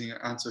amazing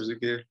answers you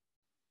gave.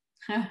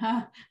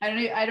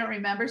 I don't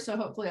remember, so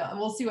hopefully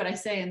we'll see what I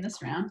say in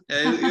this round.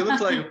 Yeah, you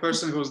look like a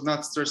person who's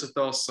not stressed at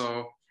all.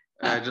 So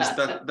just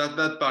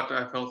that part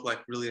I felt like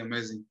really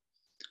amazing.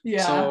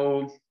 Yeah.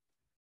 So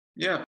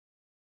yeah.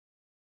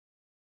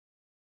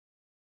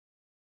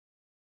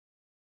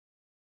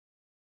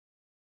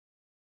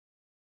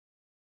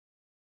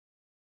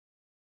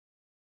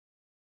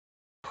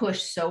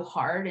 Push so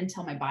hard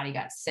until my body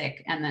got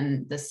sick, and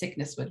then the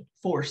sickness would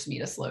force me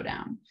to slow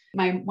down.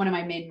 One of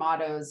my main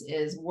mottos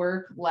is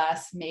work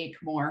less, make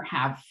more,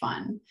 have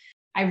fun.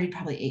 I read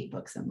probably 8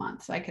 books a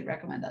month, so I could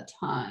recommend a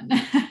ton.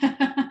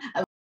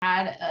 I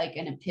had like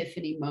an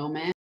epiphany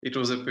moment it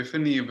was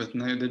epiphany, but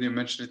now then you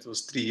mentioned it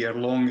was 3-year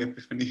long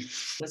epiphany.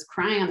 Was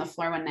crying on the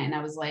floor one night and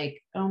I was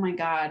like, oh my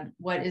God,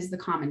 what is the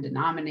common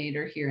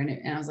denominator here?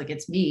 And I was like,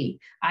 it's me.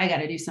 I got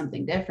to do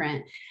something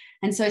different.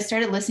 And so I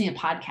started listening to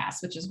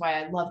podcasts, which is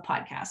why I love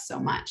podcasts so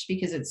much,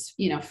 because it's,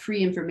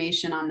 free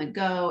information on the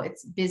go.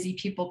 It's busy.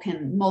 People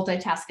can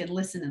multitask and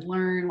listen and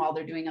learn while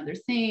they're doing other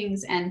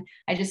things. And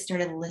I just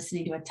started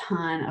listening to a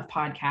ton of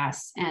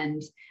podcasts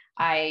and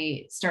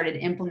I started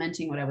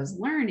implementing what I was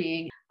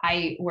learning.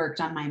 I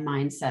worked on my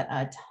mindset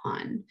a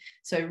ton.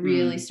 So I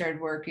really started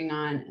working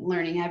on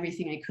learning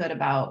everything I could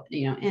about,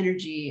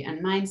 energy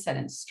and mindset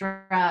and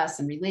stress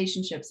and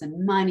relationships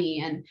and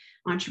money and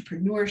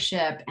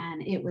entrepreneurship.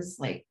 And it was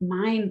like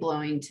mind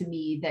blowing to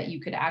me that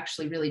you could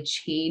actually really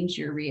change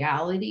your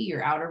reality,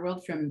 your outer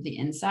world from the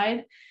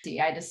inside.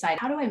 I decided,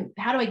 how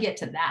do I get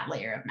to that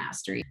layer of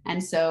mastery?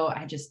 And so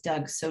I just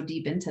dug so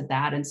deep into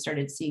that and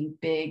started seeing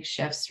big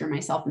shifts for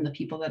myself and the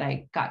people that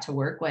I got to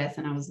work with.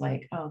 And I was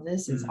like, oh,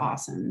 this is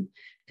awesome.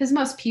 Because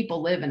most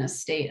people live in a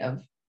state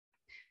of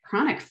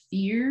chronic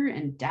fear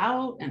and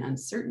doubt and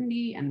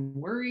uncertainty and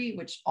worry,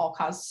 which all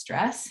cause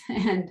stress.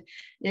 And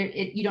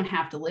you don't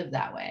have to live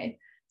that way.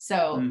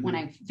 So when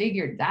I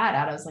figured that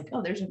out, I was like,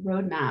 oh, there's a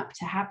roadmap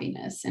to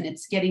happiness. And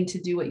it's getting to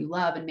do what you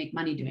love and make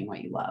money doing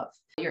what you love.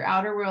 Your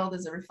outer world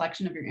is a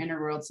reflection of your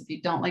inner world. So if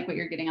you don't like what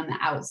you're getting on the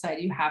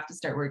outside, you have to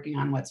start working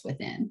on what's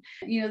within.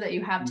 That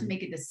you have to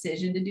make a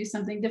decision to do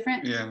something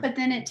different, but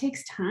then it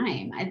takes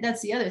time.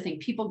 That's the other thing.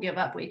 People give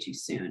up way too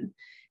soon.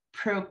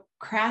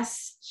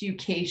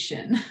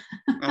 Procrastination.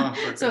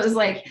 So it was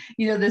like,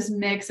 this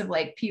mix of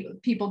like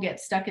people get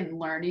stuck in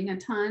learning a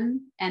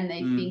ton and they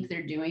think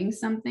they're doing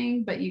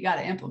something, but you got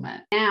to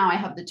implement. Now I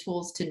have the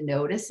tools to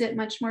notice it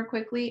much more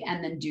quickly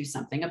and then do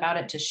something about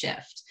it to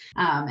shift.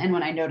 And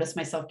when I notice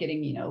myself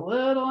getting, a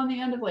little on the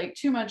end of like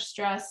too much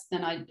stress,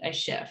 then I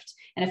shift.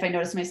 And if I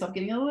notice myself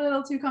getting a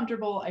little too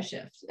comfortable, I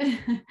shift.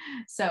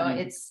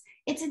 So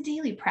it's a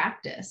daily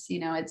practice.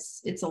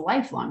 It's a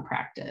lifelong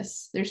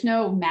practice. There's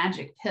no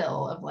magic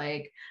pill of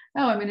like,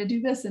 oh, I'm going to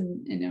do this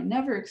and,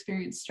 never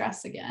experience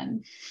stress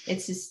again.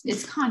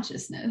 It's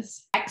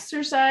consciousness.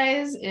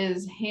 Exercise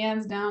is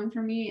hands down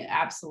for me,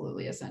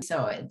 absolutely essential.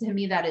 So to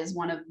me, that is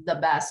one of the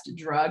best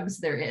drugs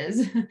there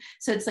is.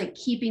 So it's like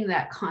keeping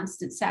that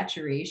constant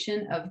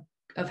saturation of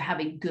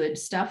having good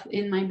stuff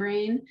in my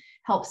brain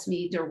helps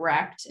me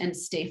direct and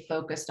stay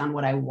focused on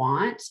what I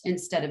want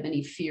instead of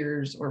any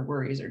fears or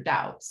worries or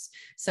doubts.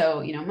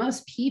 So,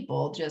 most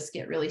people just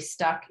get really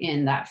stuck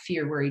in that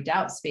fear, worry,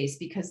 doubt space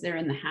because they're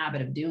in the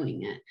habit of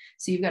doing it.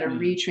 So you've got to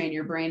retrain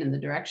your brain in the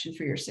direction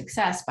for your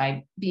success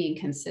by being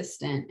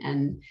consistent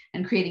and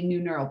creating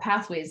new neural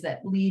pathways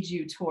that lead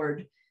you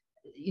toward,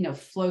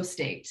 flow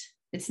state.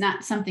 It's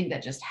not something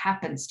that just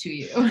happens to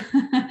you.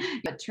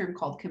 A term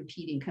called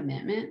competing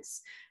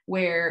commitments,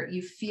 where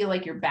you feel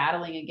like you're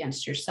battling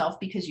against yourself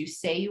because you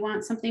say you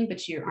want something,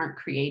 but you aren't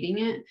creating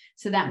it.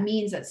 So that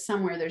means that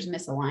somewhere there's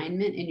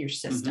misalignment in your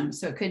system.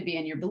 So it could be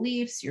in your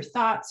beliefs, your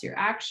thoughts, your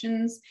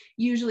actions.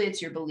 Usually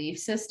it's your belief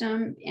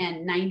system,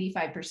 and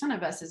 95%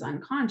 of us is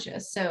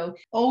unconscious. So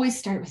always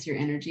start with your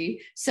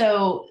energy.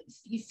 So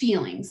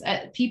feelings,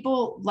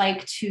 people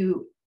like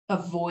to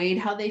avoid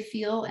how they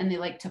feel and they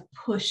like to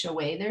push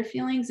away their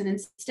feelings. And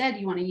instead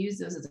you want to use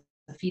those as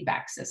a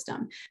feedback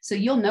system. So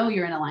you'll know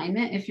you're in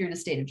alignment if you're in a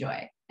state of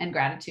joy and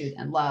gratitude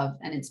and love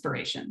and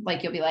inspiration.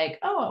 Like you'll be like,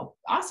 oh,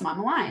 awesome,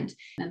 I'm aligned.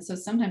 And so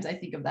sometimes I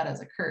think of that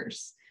as a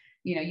curse.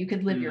 You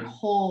could live your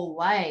whole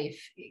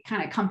life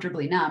kind of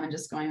comfortably numb and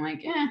just going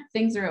like,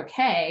 things are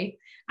okay.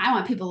 I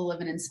want people to live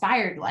an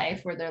inspired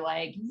life where they're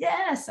like,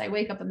 yes, I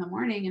wake up in the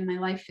morning and my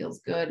life feels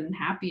good and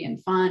happy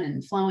and fun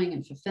and flowing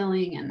and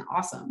fulfilling and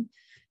awesome.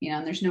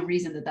 And there's no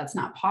reason that that's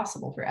not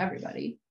possible for everybody.